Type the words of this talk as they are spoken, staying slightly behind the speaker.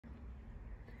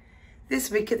This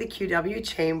week at the QW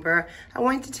Chamber, I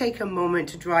want to take a moment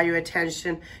to draw your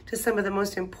attention to some of the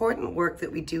most important work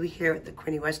that we do here at the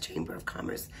Quinte West Chamber of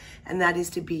Commerce, and that is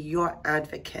to be your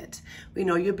advocate. We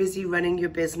know you're busy running your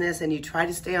business and you try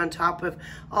to stay on top of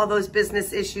all those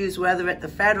business issues, whether at the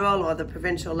federal or the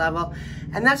provincial level,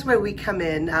 and that's where we come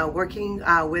in, working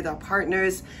with our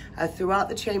partners throughout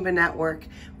the Chamber network.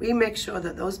 We make sure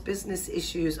that those business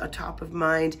issues are top of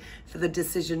mind for the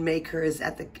decision makers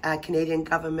at the Canadian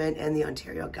government and the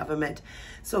Ontario government.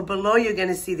 So below you're going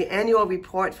to see the annual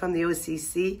report from the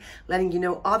OCC, letting you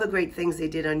know all the great things they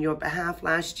did on your behalf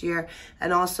last year,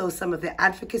 and also some of the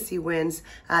advocacy wins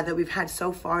that we've had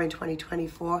so far in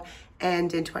 2024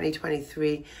 and in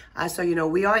 2023. So, you know,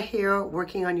 we are here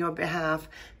working on your behalf,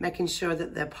 making sure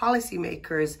that the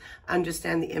policymakers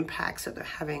understand the impacts that they're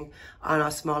having on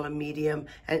our small and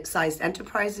medium-sized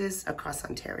enterprises across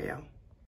Ontario.